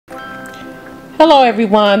Hello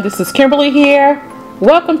everyone, this is Kimberly here.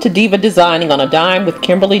 Welcome to Diva Designing on a Dime with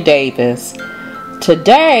Kimberly Davis.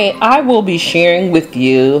 Today I will be sharing with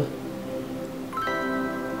you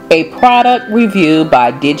a product review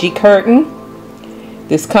by Digi Curtain.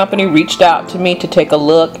 This company reached out to me to take a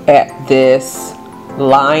look at this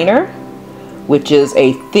liner, which is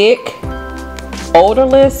a thick,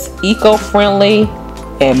 odorless, eco-friendly,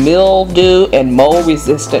 and mildew and mold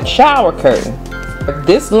resistant shower curtain.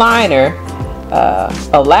 This liner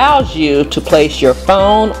allows you to place your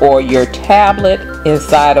phone or your tablet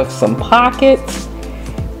inside of some pockets,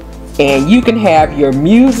 and you can have your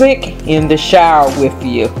music in the shower with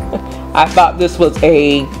you. I thought this was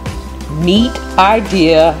a neat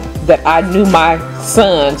idea that I knew my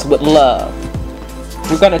sons would love.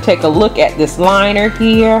 We're going to take a look at this liner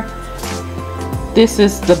here. This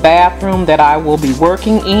is the bathroom that I will be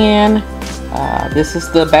working in. This is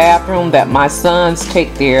the bathroom that my sons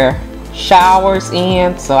take their showers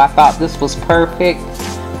in, so I thought this was perfect.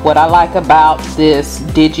 What I like about this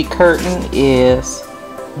Digi Curtain is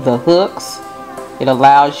the hooks. It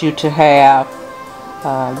allows you to have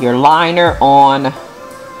your liner on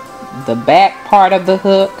the back part of the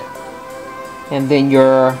hook and then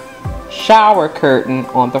your shower curtain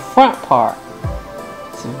on the front part.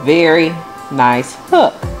 It's a very nice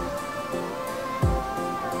hook.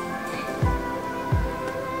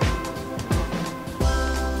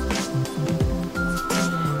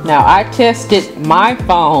 Now I tested my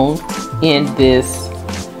phone in this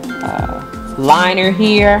liner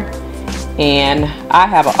here, and I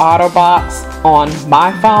have an auto box on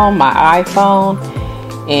my phone, my iPhone,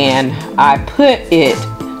 and I put it,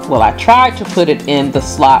 well, I tried to put it in the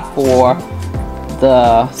slot for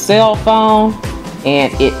the cell phone,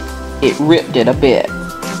 and it ripped it a bit.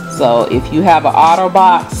 So if you have an auto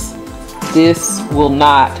box, this will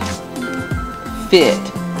not fit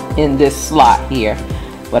in this slot here.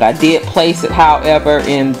 But I did place it, however,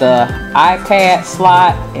 in the iPad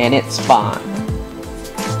slot, and it's fine.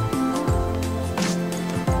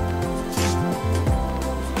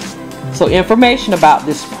 So information about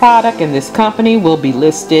this product and this company will be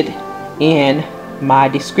listed in my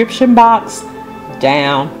description box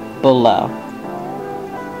down below.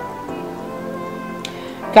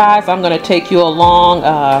 Guys, I'm going to take you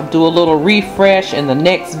along, do a little refresh in the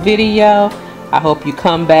next video. I hope you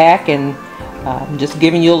come back, and I'm just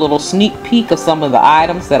giving you a little sneak peek of some of the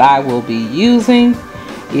items that I will be using.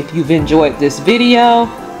 If you've enjoyed this video,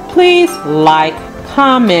 please like,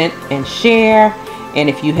 comment, and share. And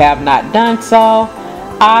if you have not done so,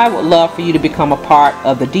 I would love for you to become a part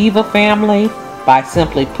of the Diva family by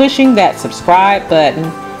simply pushing that subscribe button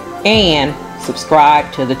and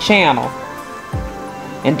subscribe to the channel.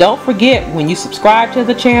 And don't forget, when you subscribe to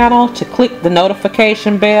the channel, to click the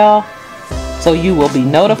notification bell so you will be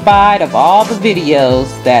notified of all the videos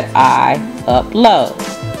that I upload.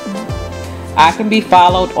 I can be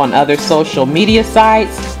followed on other social media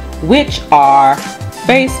sites, which are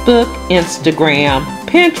Facebook, Instagram,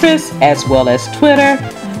 Pinterest, as well as Twitter.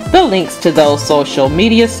 The links to those social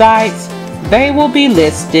media sites, they will be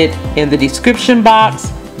listed in the description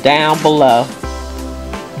box down below.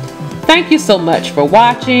 Thank you so much for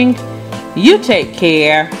watching. You take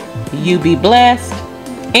care, you be blessed,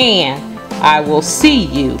 and I will see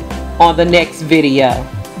you on the next video.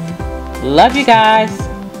 Love you guys.